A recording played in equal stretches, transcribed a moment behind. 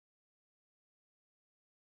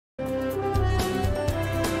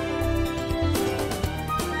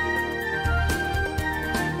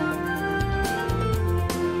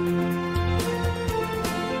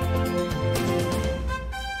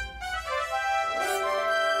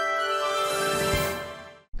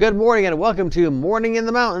Good morning and welcome to Morning in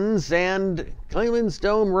the Mountains. And Clemens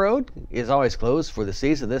Dome Road is always closed for the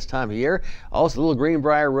season this time of year. Also, Little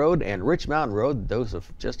Greenbrier Road and Rich Mountain Road, those are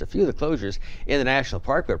just a few of the closures in the national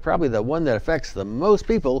park, but probably the one that affects the most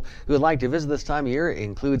people who would like to visit this time of year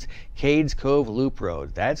includes Cades Cove Loop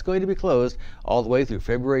Road. That's going to be closed all the way through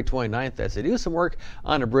February 29th as they do some work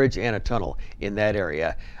on a bridge and a tunnel in that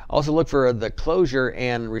area. Also look for the closure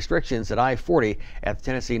and restrictions at I-40 at the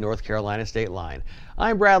Tennessee-North Carolina state line.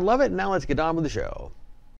 I'm Brad Lovett, and now let's get on with the show.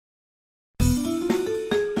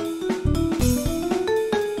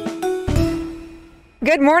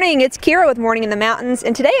 Good morning, it's Kira with Morning in the Mountains,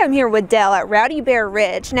 and today I'm here with Dell at Rowdy Bear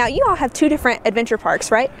Ridge. Now, you all have two different adventure parks,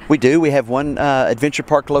 right? We do. We have one adventure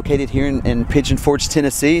park located here in Pigeon Forge,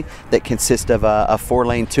 Tennessee that consists of a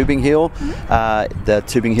 4-lane tubing hill. The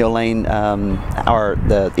tubing hill lane,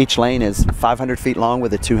 each lane is 500 feet long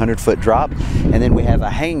with a 200-foot drop, and then we have a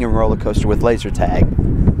hanging roller coaster with laser tag.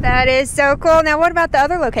 That is so cool. Now, what about the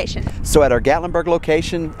other location? So at our Gatlinburg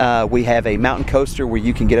location, we have a mountain coaster where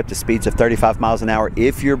you can get up to speeds of 35 miles an hour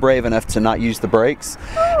if you're brave enough to not use the brakes.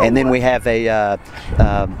 Oh. And then we have a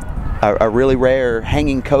really rare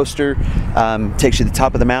hanging coaster. Takes you to the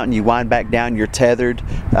top of the mountain, you wind back down, you're tethered,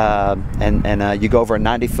 and you go over a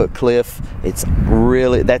 90-foot cliff. It's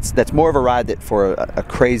really, that's more of a ride that for a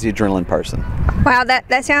crazy adrenaline person. Wow,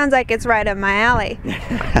 that sounds like it's right up my alley.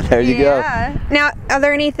 There you go. Now, are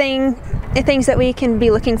there things that we can be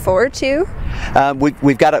looking forward to?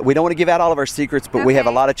 We don't want to give out all of our secrets, but we have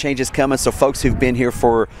a lot of changes coming. So folks who've been here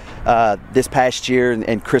for this past year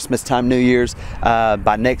and Christmas time, New Year's,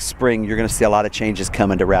 by next spring, you're going to see a lot of changes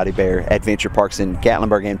coming to Rowdy Bear Adventure Parks in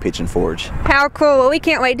Gatlinburg and Pigeon Forge. How cool. Well, we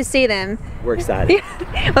can't wait to see them. We're excited.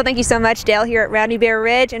 Well, thank you so much, Dale, here at Rowdy Bear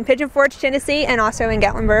Ridge in Pigeon Forge, Tennessee, and also in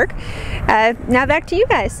Gatlinburg. Now back to you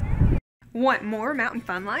guys. Want more Mountain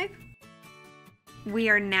Fun Life? We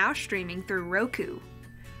are now streaming through Roku.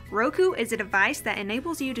 Roku is a device that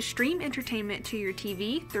enables you to stream entertainment to your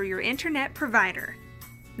TV through your internet provider.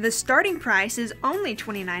 The starting price is only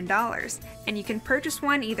 $29, and you can purchase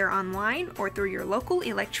one either online or through your local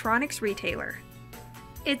electronics retailer.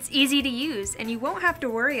 It's easy to use, and you won't have to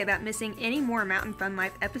worry about missing any more Mountain Fun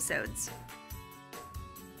Life episodes.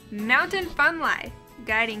 Mountain Fun Life,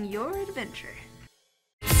 guiding your adventure.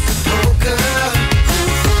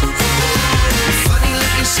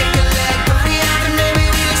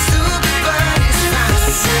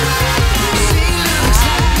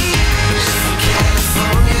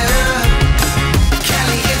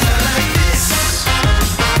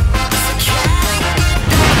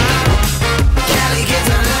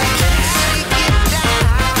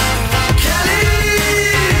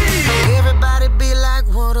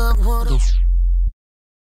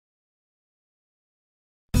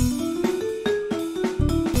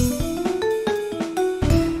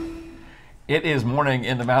 It is Morning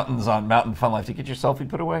in the Mountains on Mountain Fun Life. Did you get your selfie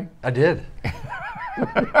put away? I did. Take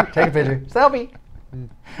a picture. Selfie.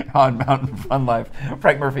 On Mountain Fun Life.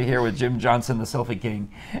 Frank Murphy here with Jim Johnson, the Selfie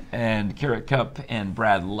King, and Kira Cup and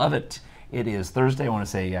Brad Lovett. It is Thursday. I want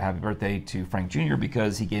to say happy birthday to Frank Jr.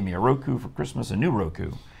 because he gave me a Roku for Christmas, a new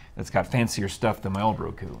Roku that's got fancier stuff than my old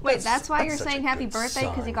Roku. Wait, that's why you're saying happy birthday,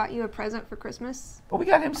 because he got you a present for Christmas? Well, we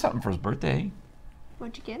got him something for his birthday.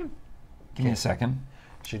 What'd you get him? Give me a second.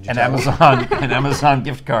 An Amazon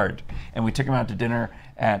gift card, and we took him out to dinner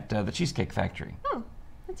at the Cheesecake Factory. Oh,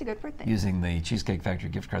 that's a good birthday. Using the Cheesecake Factory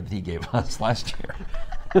gift card that he gave us last year.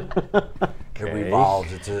 It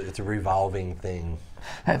revolves. It's a revolving thing.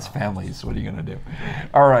 That's families. What are you going to do?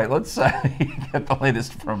 All right, let's get the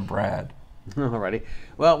latest from Brad. Alrighty.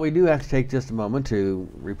 Well, we do have to take just a moment to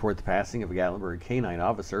report the passing of a Gatlinburg K-9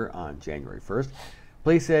 officer on January 1st.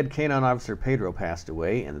 Police said K-9 Officer Pedro passed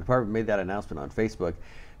away, and the department made that announcement on Facebook.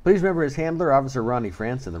 Please remember his handler, Officer Ronnie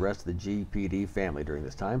France, and the rest of the GPD family during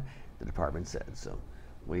this time, the department said. So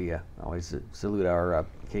we always salute our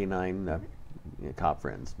K-9 cop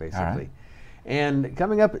friends, basically. Right. And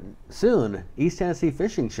coming up soon, East Tennessee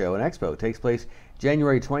Fishing Show and Expo takes place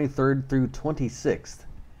January 23rd through 26th.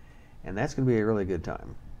 And that's going to be a really good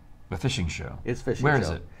time. The fishing show? It's fishing Where show.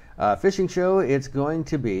 Where is it? Fishing show, it's going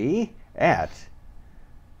to be at...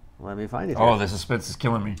 Let me find it here. Oh, the suspense is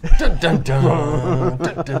killing me. Dun, dun, dun,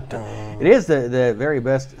 dun, dun, dun. It is the very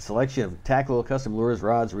best selection of tackle, custom lures,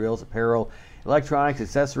 rods, reels, apparel, electronics,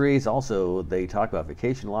 accessories. Also, they talk about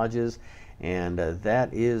vacation lodges, and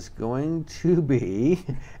that is going to be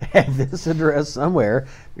at this address somewhere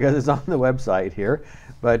because it's on the website here.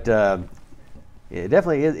 But It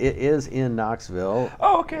definitely is. It is in Knoxville.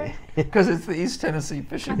 Oh, okay. Because it's the East Tennessee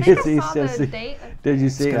Fishing I Show. think It's I East saw the Tennessee. date. Did you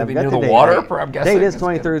see? gonna I've be got near the the date. water, Date- I'm guessing Date is it's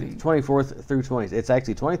gonna 23rd, be- 24th through 20th. It's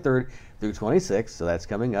actually 23rd through 26th, so that's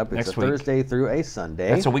coming up. It's Next a week. Thursday through a Sunday.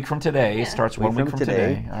 That's a week from today. Yeah. It starts 1 week from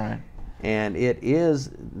today. All right. And it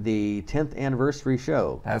is the 10th anniversary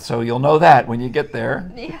show. So you'll know that when you get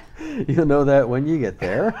there. Yeah. You'll know that when you get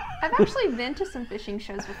there. I've actually been to some fishing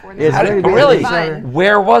shows before. It's They're very Oh, really? fun.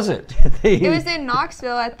 Where was it? It was in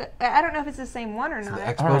Knoxville at the. I don't know if it's the same one or not. The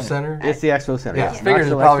Expo All right. Center. It's the Expo Center. Yeah, yes. I figured it's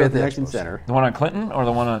Knoxville probably Expo at the Convention Expo Center. The one on Clinton or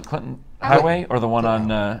the one on Clinton Highway or the one on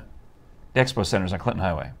the Expo Center's on Clinton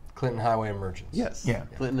Highway? Clinton Highway and Merchants. Yes. Yeah.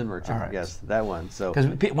 Clinton and Merchant. All right. Yes, that one. So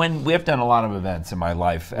Because when we have done a lot of events in my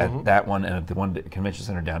life at that one and at the one at Convention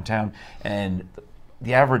Center downtown, and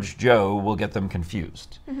the average Joe will get them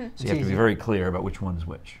confused. So you have to be easy. very clear about which one is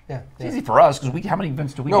which. Yeah. It's easy for us because how many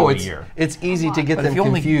events do we No, do a it's year? it's easy to get But if them you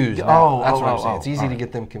only- confused. oh, now. That's what oh, I'm saying. oh, It's easy all to right.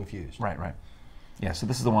 get them confused. Right. Yeah, so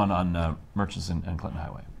this is the one on Merchants and Clinton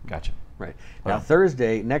Highway. Gotcha. right now,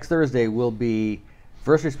 next Thursday will be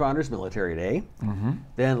First Responders Military Day.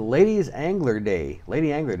 Then Ladies Angler Day.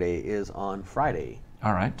 Lady Angler Day is on Friday.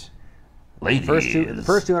 All right. Ladies. The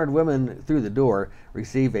first 200 women through the door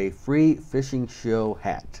receive a free fishing show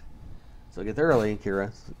hat. So get there early,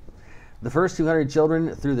 Kira. The first 200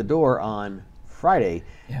 children through the door on Friday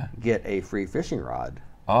Yeah. get a free fishing rod.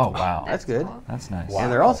 Oh, wow. That's good. cool. That's nice. Wow.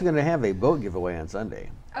 And they're also going to have a boat giveaway on Sunday.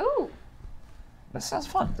 Oh, That sounds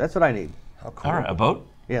fun. That's what I need. How cool. All right, a boat?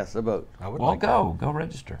 Yes, a boat. I would Well, like go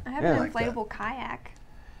register. I have Yeah, an like that. inflatable kayak.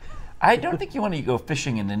 I don't think you want to go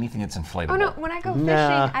fishing in anything that's inflatable. Oh no, when I go fishing,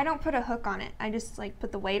 Nah. I don't put a hook on it. I just like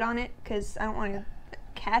put the weight on it because I don't want to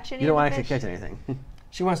catch any. You don't of want the to actually fish. catch anything. that.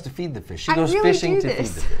 She wants to feed the fish. She I goes really fishing do to feed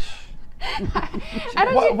this. the fish. I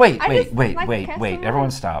don't do- Wait, I wait, just wait, like to wait, cast wait. them Everyone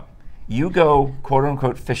out. stop. You go, quote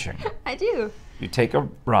unquote, fishing. I do. You take a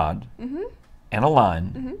rod and a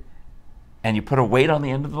line, and you put a weight on the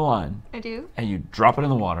end of the line, I do. and you drop it in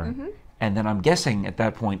the water, and then I'm guessing at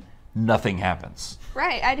that point, nothing happens.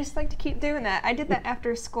 Right. I just like to keep doing that. I did that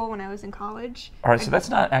after school when I was in college. All right, so that's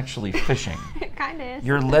not actually fishing. It kind of is.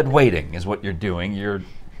 You're lead weighting is what you're doing. You're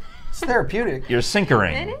It's therapeutic.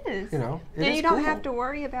 sinkering. It is. You know, it And is you don't cool. have to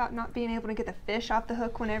worry about not being able to get the fish off the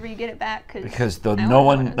hook whenever you get it back Because I don't no know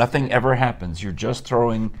one, what nothing it's- ever happens. You're just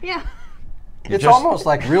throwing. Yeah. You're It's just- almost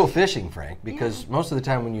like real fishing, Frank, because most of the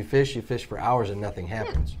time when you fish for hours and nothing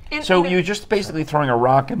happens. And So even- you're just basically throwing a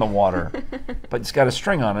rock in the water, but it's got a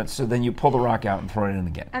string on it. So then you pull the rock out and throw it in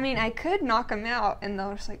again. I mean, I could knock them out and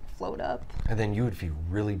they'll just like float up. And then you would feel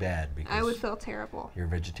really bad because I would feel terrible. you're a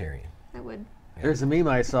vegetarian. I would. There's a meme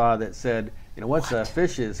I saw that said, once a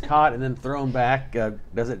fish is caught and then thrown back,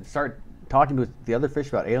 does it start talking to the other fish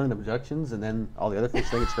about alien abductions, and then all the other fish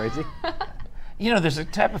think it's crazy? You know, there's a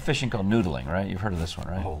type of fishing called noodling, right? You've heard of this one,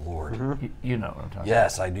 right? Oh, Lord. You know what I'm talking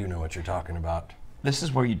Yes, I do know what you're talking about. about. This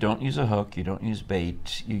is where you don't use a hook, you don't use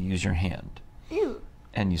bait, you use your hand. Ew.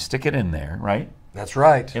 And you stick it in there, right? That's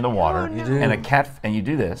right. In the water. Oh, no. You do. And you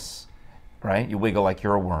do this, right? You wiggle like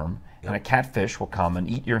you're a worm, and a catfish will come and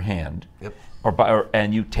eat your hand. Yep.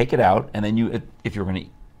 And you take it out, and then if you're going to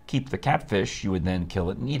keep the catfish, you would then kill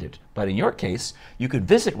it and eat it. But in your case, you could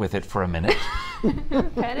visit with it for a minute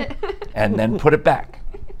Pet it. and then put it back.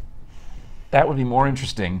 That would be more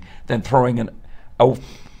interesting than throwing a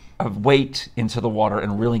weight into the water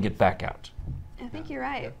and reeling it back out. I think you're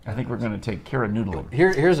right. I think we're going to take Kira noodling.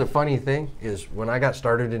 Here's a funny thing is when I got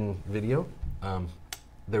started in video,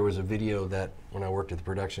 there was a video that when I worked at the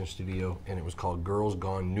production studio, and it was called Girls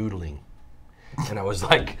Gone Noodling. And I was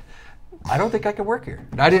like, I don't think I could work here.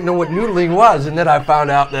 And I didn't know what noodling was, and then I found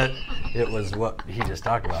out that it was what he just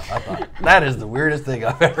talked about. I thought, that is the weirdest thing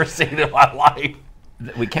I've ever seen in my life.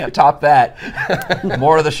 We can't top that.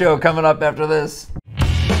 More of the show coming up after this.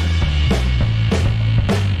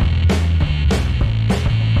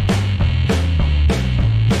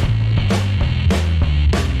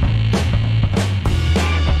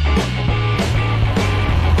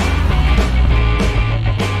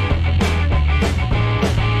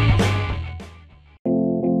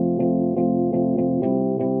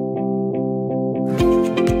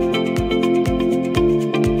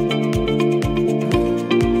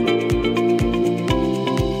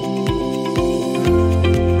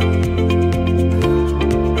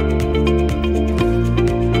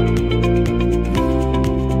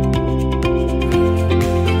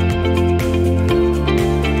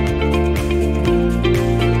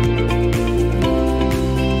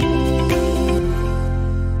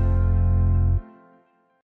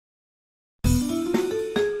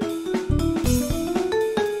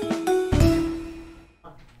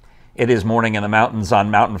 It is Morning in the Mountains on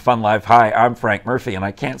Mountain Fun Life. Hi, I'm Frank Murphy, and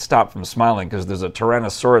I can't stop from smiling because there's a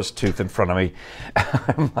Tyrannosaurus tooth in front of me.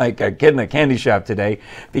 I'm like a kid in a candy shop today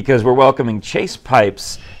because we're welcoming Chase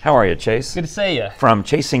Pipes. How are you, Chase? Good to see you. From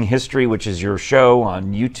Chasing History, which is your show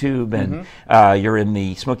on YouTube, and you're in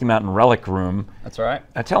the Smoky Mountain Relic Room. That's right.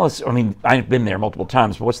 Tell us, I mean, I've been there multiple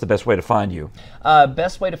times, but what's the best way to find you?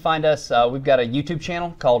 Best way to find us, we've got a YouTube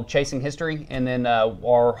channel called Chasing History, and then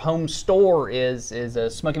our home store is a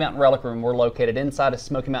Smoky Mountain Relic Room. We're located inside of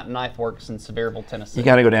Smoky Mountain Knife Works in Sevierville, Tennessee. You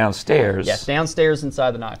got to go downstairs. Yes, downstairs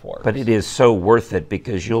inside the Knife Works. But it is so worth it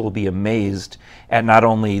because you'll be amazed at not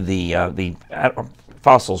only the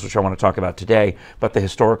fossils, which I want to talk about today, but the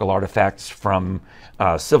historical artifacts from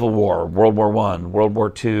Civil War, World War I, World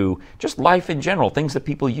War II, just life in general, things that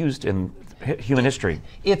people used in human history.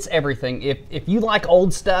 It's everything. If you like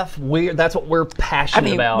old stuff, that's what we're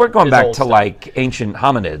passionate about. We're going back to stuff. like ancient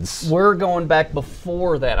hominids. We're going back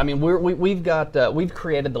before that. I mean, we've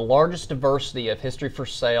created the largest diversity of history for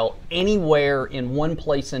sale anywhere in one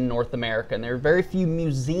place in North America, and there are very few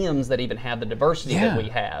museums that even have the diversity that we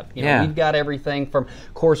have. You know, we've got everything from,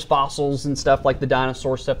 of course, fossils and stuff like the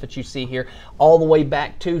dinosaur stuff that you see here, all the way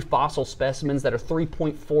back to fossil specimens that are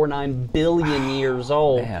 3.49 billion years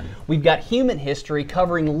old. Man. We've got human history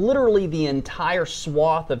covering literally the entire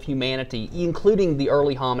swath of humanity, including the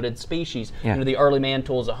early hominid species. You know, the early man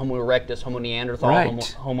tools, the Homo erectus, Homo neanderthal,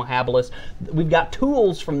 Homo habilis. We've got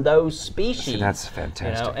tools from those species. See, that's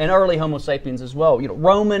fantastic. You know, and early Homo sapiens as well. You know,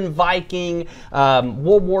 Roman, Viking,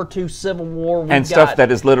 World War II, Civil War. And stuff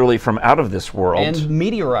that is literally from out of this world. And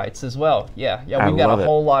meteorites as well. Yeah, we've got a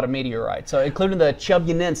whole lot of meteorites. So including the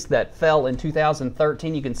Chelyabinsk that fell in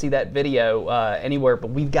 2013. You can see that video anywhere,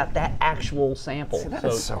 but we've got that actual sample. See, that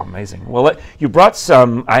is so amazing. Well, you brought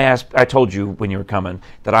some. I told you when you were coming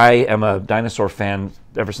that I am a dinosaur fan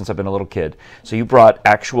ever since I've been a little kid. So you brought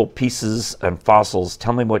actual pieces and fossils.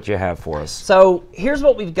 Tell me what you have for us. So here's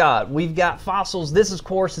what we've got. We've got fossils. This, of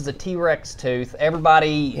course, is a T-Rex tooth.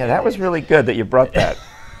 Everybody. Yeah, that was really good that you brought that.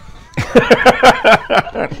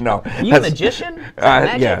 No, are you a magician?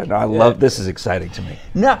 Yeah, no, I love this. Is exciting to me.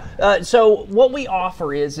 No, so what we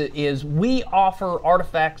offer is we offer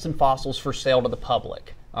artifacts and fossils for sale to the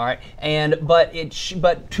public. All right, but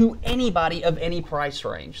to anybody of any price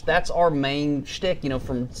range. That's our main shtick. You know,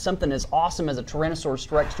 from something as awesome as a Tyrannosaurus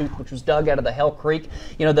rex tooth, which was dug out of the Hell Creek.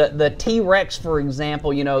 You know, the T-Rex, for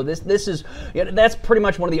example. You know, this is that's pretty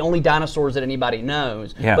much one of the only dinosaurs that anybody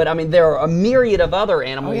knows. Yeah. But I mean, there are a myriad of other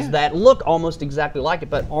animals that look almost exactly like it,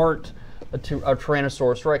 but aren't a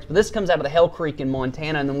Tyrannosaurus rex. But this comes out of the Hell Creek in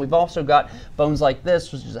Montana, and then we've also got bones like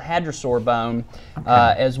this, which is a hadrosaur bone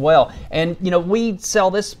as well. And you know, we sell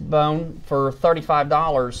this bone for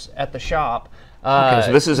 $35 at the shop. Okay,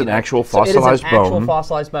 so this is an actual fossilized bone. It is an actual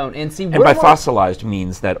fossilized bone. And see, and by fossilized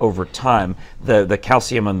means that over time the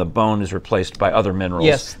calcium in the bone is replaced by other minerals.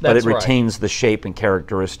 Yes, that's but it retains the shape and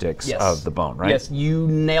characteristics of the bone, right? Yes, you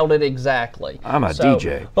nailed it exactly. I'm a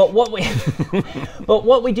DJ. But what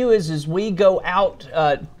we do is we go out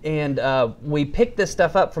and we pick this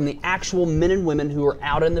stuff up from the actual men and women who are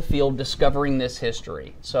out in the field discovering this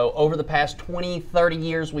history. So over the past 20, 30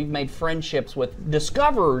 years, we've made friendships with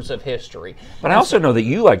discoverers of history. But I also know that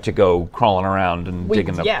you like to go crawling around and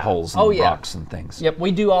digging up holes and rocks and things. Yep, we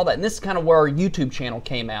do all that. And this is kind of where our YouTube channel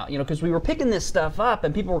came out, you know, because we were picking this stuff up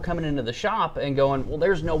and people were coming into the shop and going, well,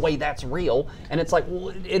 there's no way that's real. And it's like,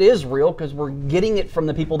 well, it is real because we're getting it from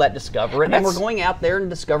the people that discover it, and we're going out there and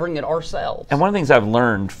discovering it ourselves. And one of the things I've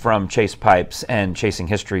learned from Chase Pipes and Chasing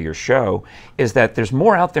History, your show, is that there's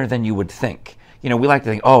more out there than you would think. You know, we like to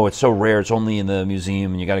think, oh, it's so rare, it's only in the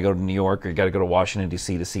museum, and you got to go to New York or you got to go to Washington,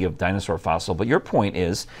 D.C. to see a dinosaur fossil. But your point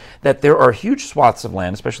is that there are huge swaths of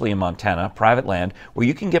land, especially in Montana, private land, where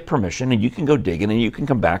you can get permission and you can go digging and you can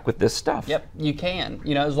come back with this stuff. Yep, you can.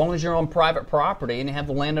 You know, as long as you're on private property and you have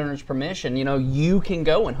the landowner's permission, you know, you can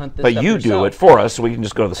go and hunt this stuff But you yourself. do it for us, so we can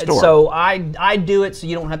just go to the store. So I do it so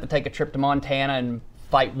you don't have to take a trip to Montana and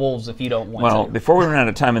fight wolves if you don't want to. Well, before we run out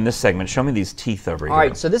of time in this segment, show me these teeth over here. All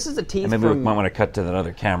right, so this is a teeth and maybe we might want to cut to that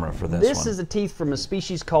other camera for this one. This is a teeth from a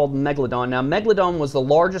species called Megalodon. Now, Megalodon was the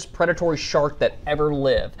largest predatory shark that ever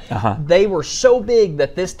lived. They were so big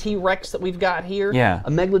that this T-Rex that we've got here,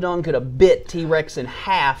 a Megalodon could have bit T-Rex in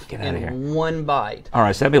half in one bite. All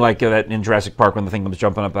right, so that'd be like that in Jurassic Park when the thing was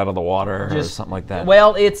jumping up out of the water or something like that.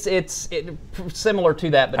 Well, it's similar to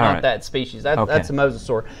that, but not that species. That's a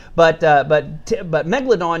mosasaur. But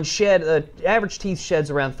megalodon shed, average teeth sheds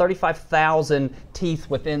around 35,000 teeth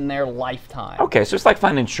within their lifetime. Okay, so it's like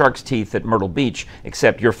finding shark's teeth at Myrtle Beach,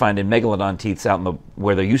 except you're finding megalodon teeth out in the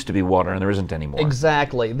where there used to be water and there isn't anymore.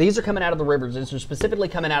 Exactly. These are coming out of the rivers. These are specifically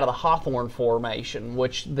coming out of the Hawthorne Formation,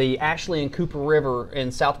 which the Ashley and Cooper River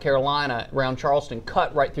in South Carolina around Charleston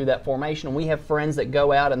cut right through that formation. And we have friends that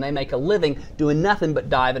go out and they make a living doing nothing but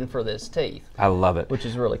diving for this teeth. I love it. Which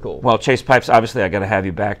is really cool. Well, Chase Pipes, obviously I got to have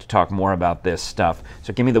you back to talk more about this stuff.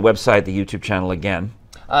 So give me the website, the YouTube channel again.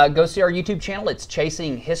 Go see our YouTube channel. It's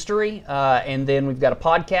Chasing History. And then we've got a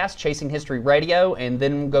podcast, Chasing History Radio. And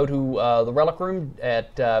then go to the Relic Room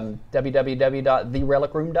at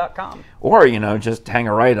www.therelicroom.com. Or, you know, just hang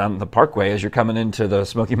a right on the parkway as you're coming into the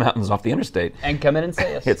Smoky Mountains off the interstate. And come in and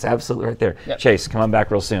see us. It's absolutely right there. Yep. Chase, come on back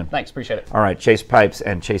real soon. Thanks. Appreciate it. All right, Chase Pipes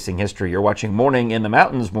and Chasing History. You're watching Morning in the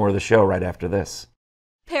Mountains. More of the show right after this.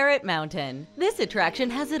 Parrot Mountain. This attraction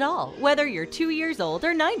has it all, whether you're 2 years old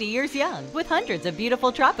or 90 years young, with hundreds of beautiful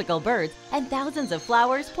tropical birds and thousands of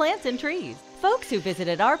flowers, plants, and trees. Folks who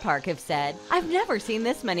visited our park have said, "I've never seen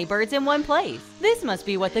this many birds in one place. This must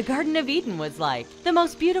be what the Garden of Eden was like. The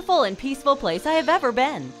most beautiful and peaceful place I have ever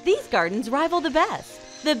been. These gardens rival the best.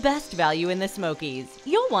 The best value in the Smokies.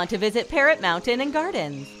 You'll want to visit Parrot Mountain and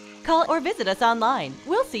Gardens. Call or visit us online.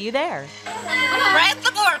 We'll see you there." Right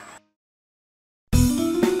the board.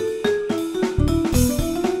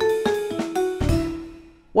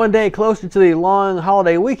 One day closer to the long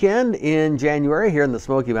holiday weekend in January here in the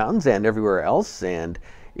Smoky Mountains and everywhere else. And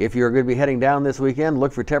if you're going to be heading down this weekend,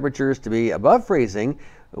 look for temperatures to be above freezing.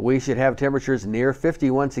 We should have temperatures near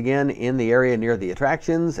 50 once again in the area near the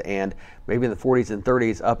attractions, and maybe in the 40s and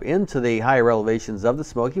 30s up into the higher elevations of the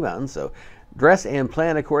Smoky Mountains. So dress and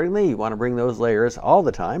plan accordingly. You want to bring those layers all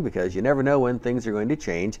the time because you never know when things are going to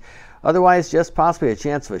change. Otherwise, just possibly a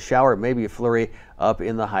chance of a shower, maybe a flurry up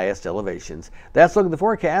in the highest elevations. That's Look at the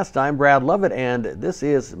Forecast. I'm Brad Lovett, and this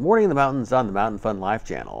is Morning in the Mountains on the Mountain Fun Life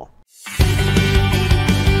channel.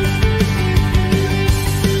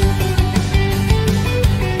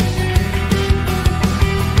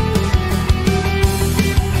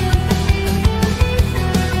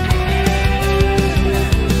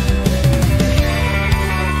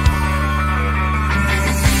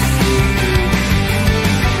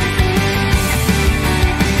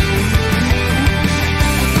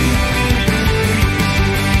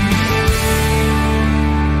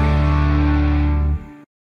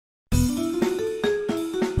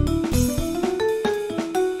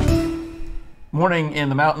 Morning in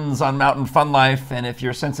the Mountains on Mountain Fun Life, and if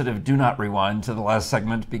you're sensitive, do not rewind to the last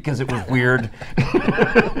segment because it was weird.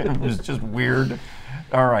 It was just weird.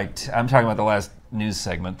 All right, I'm talking about the last news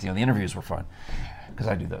segment. You know, the interviews were fun because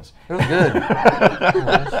I do those. It was good.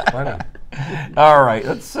 That's funny. All right,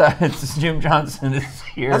 it's Jim Johnson is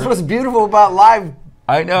here. That's what's beautiful about live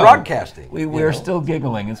I know. broadcasting. We're still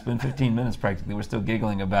giggling. It's been 15 minutes practically. We're still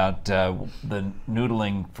giggling about the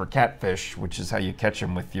noodling for catfish, which is how you catch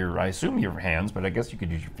them with your, I assume your hands, but I guess you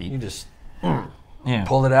could use your feet. You just Yeah.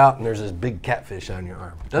 pull it out and there's this big catfish on your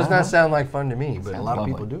arm. Does not sound like fun to me, but a lot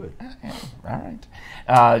lovely. of people do it. Yeah, all right.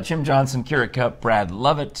 Jim Johnson, Keurig Cup, Brad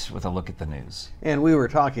Lovett with a look at the news. And we were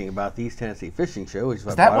talking about the East Tennessee Fishing Show, which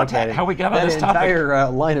is that how we got on this topic? That entire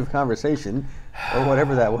line of conversation, or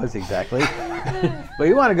whatever that was exactly. But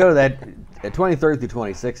you want to go to that 23rd through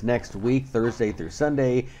 26th next week, Thursday through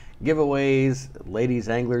Sunday. Giveaways, Lady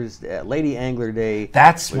Angler Day.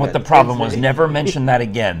 That's what the problem was. Never mention that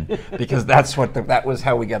again, because that was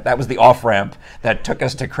how we got. That was the off ramp that took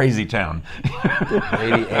us to Crazy Town.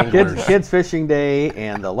 Lady Anglers. Kids Fishing Day,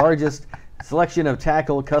 and the largest selection of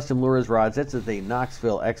tackle, custom lures, rods. That's at the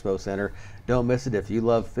Knoxville Expo Center. Don't miss it if you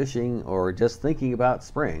love fishing or just thinking about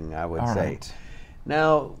spring, I would say. Right.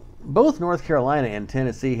 Now, both North Carolina and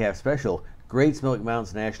Tennessee have special Great Smoky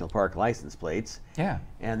Mountains National Park license plates. Yeah.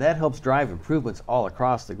 And that helps drive improvements all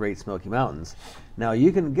across the Great Smoky Mountains. Now,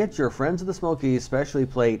 you can get your Friends of the Smokies specialty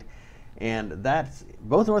plate, and that's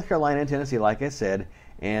both North Carolina and Tennessee, like I said,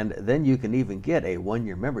 and then you can even get a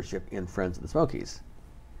one-year membership in Friends of the Smokies.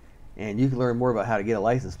 And you can learn more about how to get a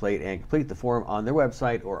license plate and complete the form on their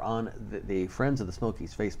website or on the Friends of the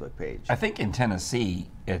Smokies Facebook page. I think in Tennessee,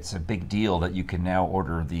 it's a big deal that you can now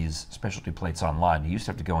order these specialty plates online. You used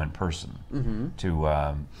to have to go in person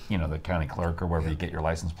to, the county clerk or wherever you get your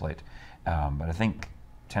license plate. But I think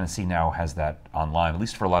Tennessee now has that online, at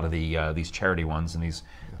least for a lot of the these charity ones and these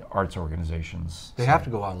arts organizations. They have to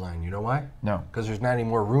go online. You know why? No. Because there's not any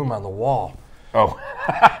more room on the wall. Oh.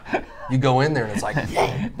 You go in there and it's like,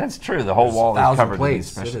 That's true. The whole There's wall is 1,000 covered with plates.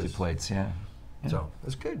 these specialty It is. plates. Yeah. so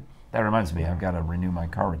it's good. That reminds me, I've got to renew my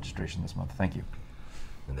car registration this month. Thank you.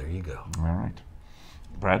 And there you go. All right.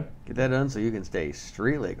 Brad? Get that done so you can stay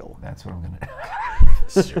street legal. That's what I'm going to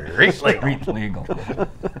Street legal. Street legal.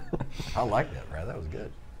 I like that, Brad. That was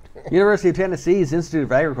good. University of Tennessee's Institute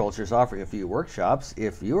of Agriculture is offering a few workshops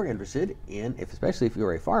if you are interested in, especially if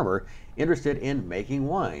you're a farmer, interested in making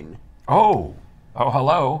wine. Oh,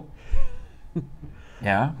 hello.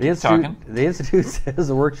 Yeah, The Institute says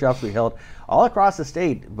the workshops will be held all across the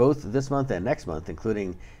state, both this month and next month,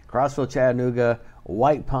 including Crossville, Chattanooga,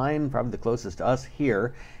 White Pine, probably the closest to us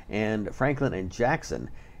here, and Franklin and Jackson.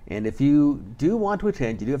 And if you do want to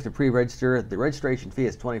attend, you do have to pre-register. The registration fee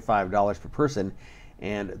is $25 per person,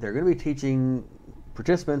 and they're going to be teaching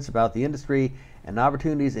participants about the industry and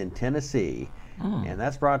opportunities in Tennessee. And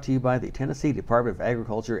that's brought to you by the Tennessee Department of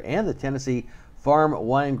Agriculture and the Tennessee Farm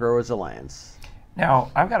Wine Growers Alliance.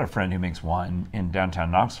 Now, I've got a friend who makes wine in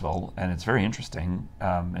downtown Knoxville, and it's very interesting,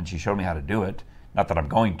 and she showed me how to do it. Not that I'm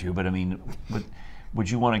going to, but I mean, would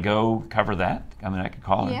you want to go cover that? I mean, I could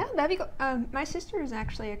call her. Yeah, that'd be cool. My sister is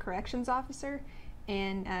actually a corrections officer,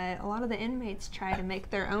 and a lot of the inmates try to make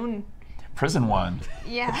their own. Prison wine.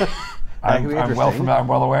 Yeah. That could be I'm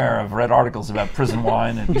well aware. I've read articles about prison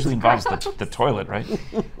wine. It usually involves the toilet, right?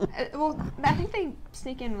 Well, I think they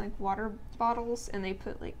sneak in like water bottles and they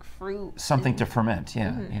put like fruit. Something to ferment.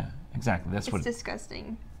 Yeah, yeah, exactly. That's It's what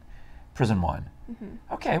disgusting. prison wine.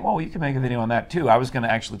 Okay, well, you can make a video on that too. I was going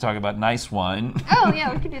to actually talk about nice wine. Oh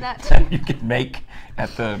yeah, we could do that. that you can make at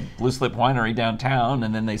the Blue Slip Winery downtown,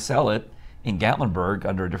 and then they sell it in Gatlinburg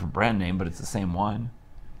under a different brand name, but it's the same wine.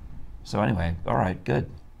 So anyway, all right, good.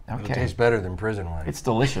 It Okay. tastes better than prison wine. It's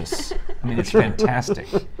delicious. I mean, it's fantastic.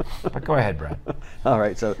 But go ahead, Brad. All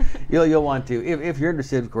right, so you'll want to, if you're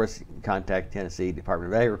interested, of course, contact Tennessee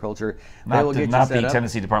Department of Agriculture. They will get Not you set the up.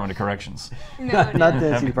 Tennessee Department of Corrections. No, Not no.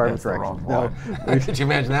 Tennessee Department of That's the wrong Corrections. No. one. Did you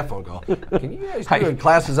imagine that phone call? Can you guys do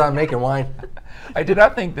classes on making wine? I did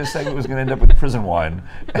not think this segment was going to end up with prison wine.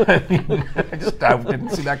 I mean, I didn't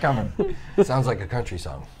see that coming. Sounds like a country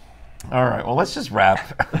song. All right, well, let's just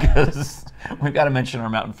wrap because we've got to mention our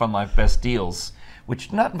Mountain Fun Life best deals, which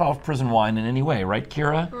do not involve prison wine in any way, right,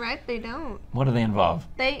 Kira? Right, they don't. What do they involve?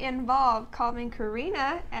 They involve calling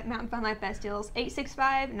Karina at Mountain Fun Life Best Deals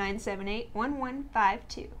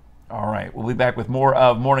 865-978-1152. All right, we'll be back with more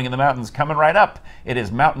of Morning in the Mountains coming right up. It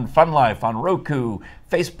is Mountain Fun Life on Roku,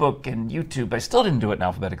 Facebook, and YouTube. I still didn't do it in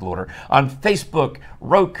alphabetical order. On Facebook,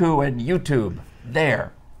 Roku, and YouTube.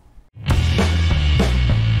 There.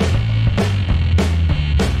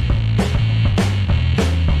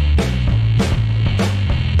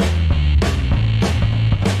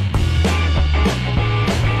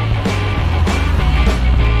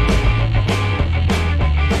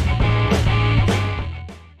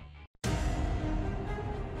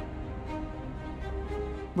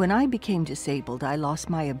 When I became disabled, I lost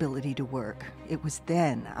my ability to work. It was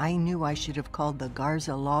then I knew I should have called the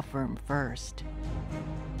Garza Law Firm first.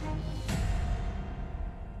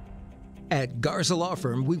 At Garza Law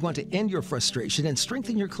Firm, we want to end your frustration and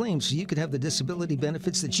strengthen your claims so you can have the disability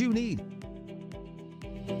benefits that you need.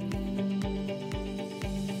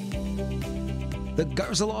 The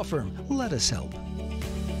Garza Law Firm, let us help.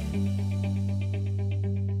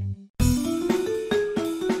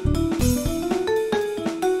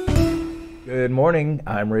 Good morning.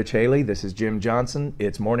 I'm Rich Haley. This is Jim Johnson.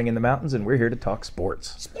 It's Morning in the Mountains, and we're here to talk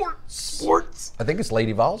sports. Sports. I think it's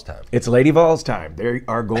Lady Vols time. It's Lady Vols time. They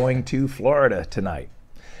are going to Florida tonight.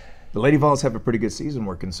 The Lady Vols have a pretty good season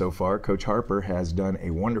working so far. Coach Harper has done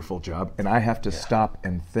a wonderful job, and I have to stop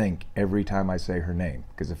and think every time I say her name,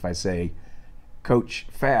 because if I say Coach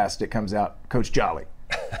fast, it comes out Coach Jolly,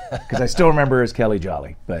 because I still remember her as Kelly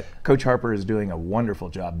Jolly. But Coach Harper is doing a wonderful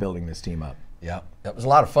job building this team up. Yeah, it was a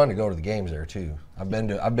lot of fun to go to the games there too. I've been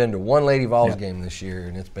to one Lady Vols game this year,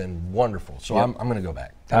 and it's been wonderful. So I'm going to go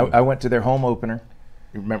back. I went to their home opener,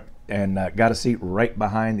 remember, and got a seat right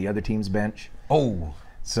behind the other team's bench. Oh,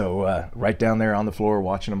 so right down there on the floor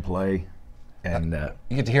watching them play, and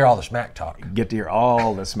you get to hear all the smack talk. Get to hear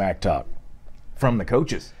all the smack talk from the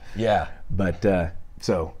coaches. Yeah, but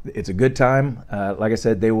so it's a good time. Like I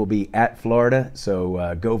said, they will be at Florida,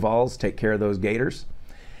 so go Vols, take care of those Gators.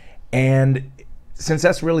 And since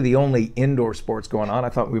that's really the only indoor sports going on, I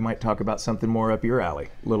thought we might talk about something more up your alley.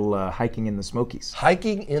 A little hiking in the Smokies.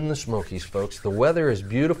 Hiking in the Smokies, folks. The weather is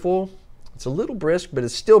beautiful. It's a little brisk, but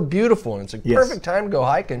it's still beautiful, and it's a perfect time to go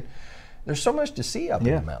hiking. There's so much to see up in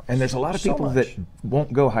the mountains. And there's a lot of people that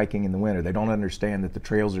won't go hiking in the winter. They don't understand that the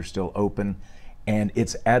trails are still open, and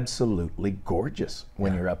it's absolutely gorgeous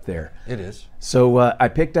when you're up there. It is. So I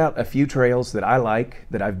picked out a few trails that I like,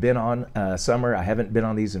 that I've been on summer. I haven't been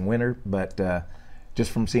on these in winter, but just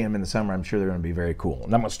from seeing them in the summer, I'm sure they're going to be very cool.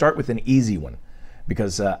 And I'm going to start with an easy one,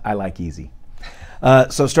 because I like easy.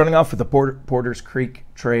 So starting off with the Porter's Creek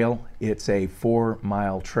Trail, it's a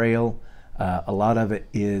 4-mile trail. A lot of it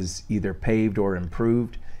is either paved or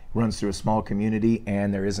improved. Runs through a small community,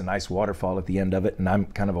 and there is a nice waterfall at the end of it, and I'm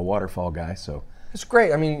kind of a waterfall guy, so it's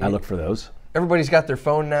great. I mean, I look for those. Everybody's got their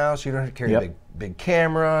phone now, so you don't have to carry a big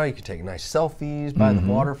camera. You can take nice selfies by the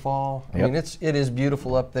waterfall. I mean, it is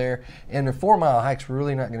beautiful up there, and a 4-mile hike's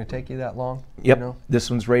really not going to take you that long. Yep. You know? This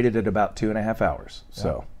one's rated at about 2.5 hours,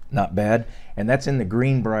 so not bad. And that's in the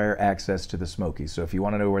Greenbrier access to the Smokies. So if you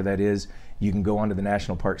want to know where that is, you can go onto the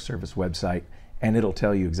National Park Service website, and it'll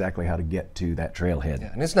tell you exactly how to get to that trailhead.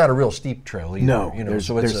 Yeah, and it's not a real steep trail either. No, you know,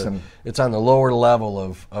 so it's on the lower level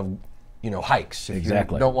of hikes. If you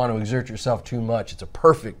don't want to exert yourself too much, it's a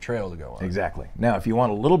perfect trail to go on. Exactly. Now, if you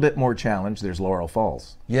want a little bit more challenge, there's Laurel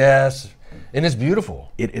Falls. Yes, and it's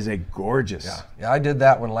beautiful. It is a gorgeous. Yeah, I did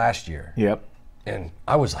that one last year. Yep. And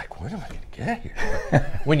I was like, when am I going to get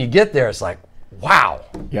here? When you get there, it's like, wow.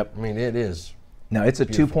 Yep. I mean, it is. Now, it's a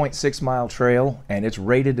 2.6 mile trail, and it's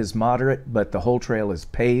rated as moderate, but the whole trail is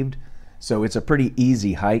paved, so it's a pretty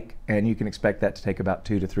easy hike, and you can expect that to take about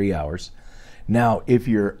 2 to 3 hours. Now, if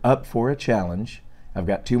you're up for a challenge, I've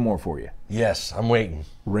got 2 more for you. Yes, I'm waiting.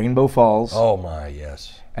 Rainbow Falls. Oh my,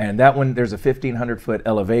 yes. And that one, there's a 1,500-foot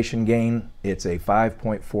elevation gain. It's a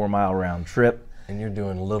 5.4 mile round trip. And you're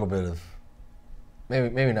doing a little bit of,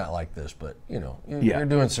 maybe not like this, but you're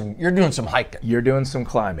doing some hiking. You're doing some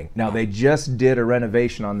climbing. Now, they just did a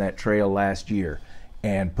renovation on that trail last year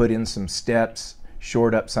and put in some steps,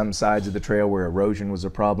 shored up some sides of the trail where erosion was a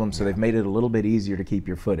problem, so they've made it a little bit easier to keep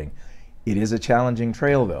your footing. It is a challenging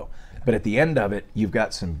trail, though. But at the end of it, you've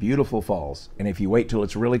got some beautiful falls. And if you wait till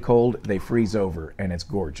it's really cold, they freeze over, and it's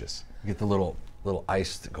gorgeous. You get the little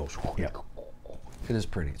ice that goes. Yep. It is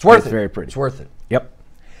pretty. It's worth it. Very pretty. It's worth it. Yep.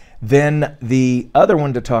 Then the other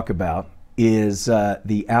one to talk about is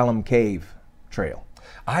the Alum Cave Trail.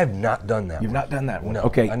 I have not done that. You've not done that one? No.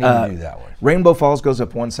 Okay. I need to do that one. Rainbow Falls goes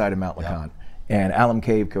up one side of Mount LeConte, and Alum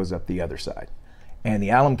Cave goes up the other side. And the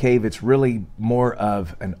Alum Cave, it's really more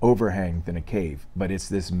of an overhang than a cave, but it's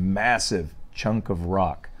this massive chunk of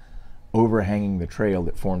rock overhanging the trail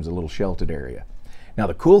that forms a little sheltered area. Now,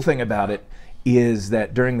 the cool thing about it is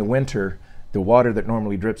that during the winter, the water that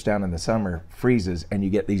normally drips down in the summer freezes, and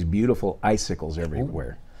you get these beautiful icicles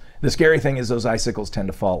everywhere. The scary thing is those icicles tend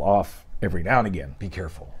to fall off every now and again. Be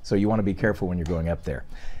careful. So you want to be careful when you're going up there.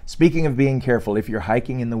 Speaking of being careful, if you're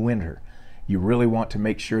hiking in the winter, you really want to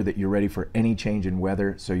make sure that you're ready for any change in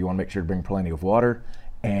weather, so you want to make sure to bring plenty of water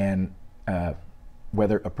and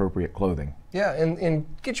weather-appropriate clothing. Yeah, and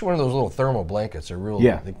get you one of those little thermal blankets. They're real.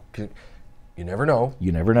 Yeah. You never know.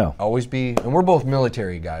 You never know. Always be, and we're both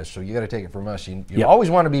military guys, so you got to take it from us. You always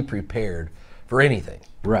want to be prepared for anything.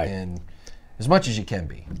 Right. And as much as you can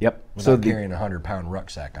be. Yep. Without carrying a 100-pound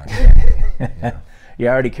rucksack on you.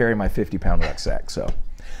 Yeah, I already carry my 50-pound rucksack, So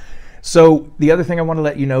the other thing I want to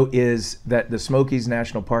let you know is that the Smokies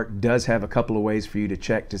National Park does have a couple of ways for you to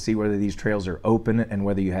check to see whether these trails are open and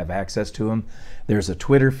whether you have access to them. There's a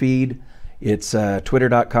Twitter feed. It's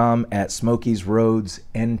twitter.com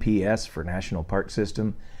 @SmokiesRoadsNPS for National Park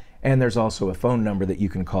System. And there's also a phone number that you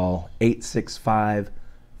can call,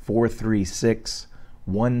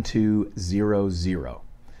 865-436-1200.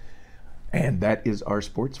 And that is our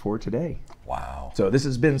sports for today. Wow. So this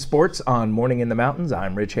has been Sports on Morning in the Mountains.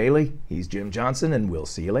 I'm Rich Haley. He's Jim Johnson, and we'll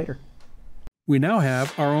see you later. We now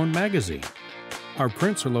have our own magazine. Our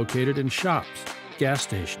prints are located in shops, gas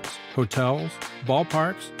stations, hotels,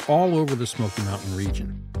 ballparks, all over the Smoky Mountain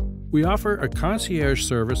region. We offer a concierge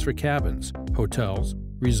service for cabins, hotels,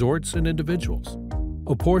 resorts, and individuals.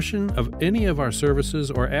 A portion of any of our services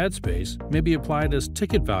or ad space may be applied as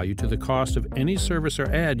ticket value to the cost of any service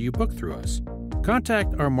or ad you book through us.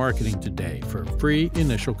 Contact our marketing today for a free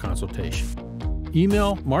initial consultation.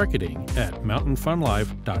 Email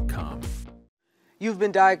marketing@mountainfunlife.com. You've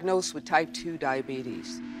been diagnosed with type 2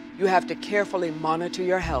 diabetes. You have to carefully monitor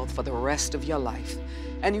your health for the rest of your life,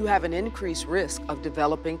 and you have an increased risk of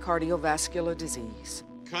developing cardiovascular disease.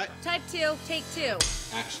 Cut. Type 2, take 2.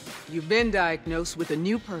 Action. You've been diagnosed with a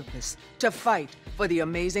new purpose, to fight for the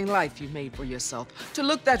amazing life you made for yourself, to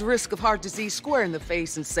look that risk of heart disease square in the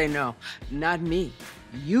face and say, no, not me.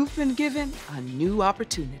 You've been given a new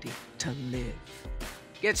opportunity to live.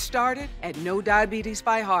 Get started at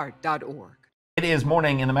NoDiabetesByHeart.org. It is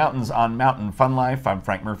Morning in the Mountains on Mountain Fun Life. I'm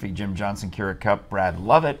Frank Murphy, Jim Johnson, Kira Cup, Brad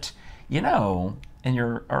Lovett. You know, in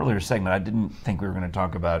your earlier segment, I didn't think we were going to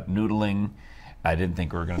talk about noodling I didn't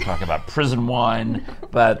think we were going to talk about prison wine,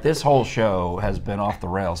 but this whole show has been off the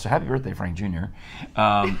rails. So happy birthday, Frank Jr.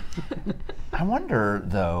 I wonder,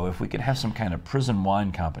 though, if we could have some kind of prison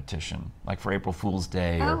wine competition, like for April Fool's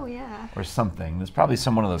Day or something. There's probably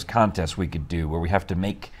some one of those contests we could do where we have to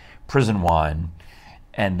make prison wine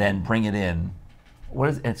and then bring it in. What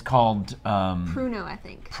is it's called? Pruno, I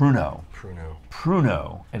think. Pruno. Pruno.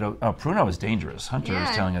 Pruno. Pruno is dangerous. Hunter is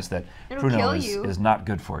telling us that Pruno is not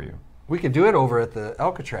good for you. We could do it over at the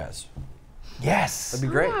Alcatraz. Yes. That'd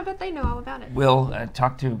be great. Yeah, I bet they know all about it. We'll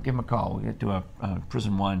give him a call. We'll do a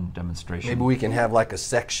prison wine demonstration. Maybe we can have like a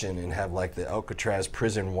section and have like the Alcatraz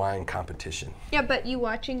prison wine competition. Yeah, but you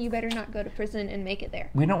watching, you better not go to prison and make it there.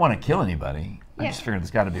 We don't want to kill anybody. I Yeah. just figured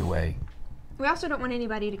there's got to be a way. We also don't want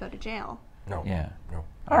anybody to go to jail. No. Yeah. No.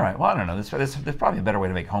 All right. Well, I don't know. There's probably a better way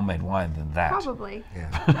to make homemade wine than that. Probably.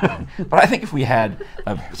 Yeah. But I think if we had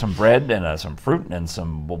some bread and some fruit and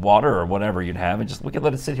some water or whatever you'd have, and we could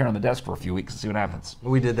let it sit here on the desk for a few weeks and see what happens.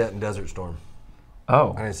 We did that in Desert Storm.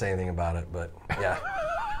 Oh. I didn't say anything about it, but yeah.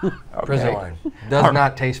 Okay. Prison wine does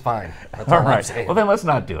not taste fine. That's all I'm saying. Well, then let's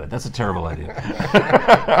not do it. That's a terrible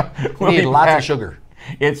idea. We need lots of sugar.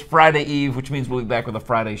 It's Friday Eve, which means we'll be back with a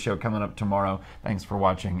Friday show coming up tomorrow. Thanks for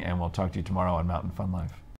watching, and we'll talk to you tomorrow on Mountain Fun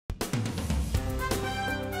Life.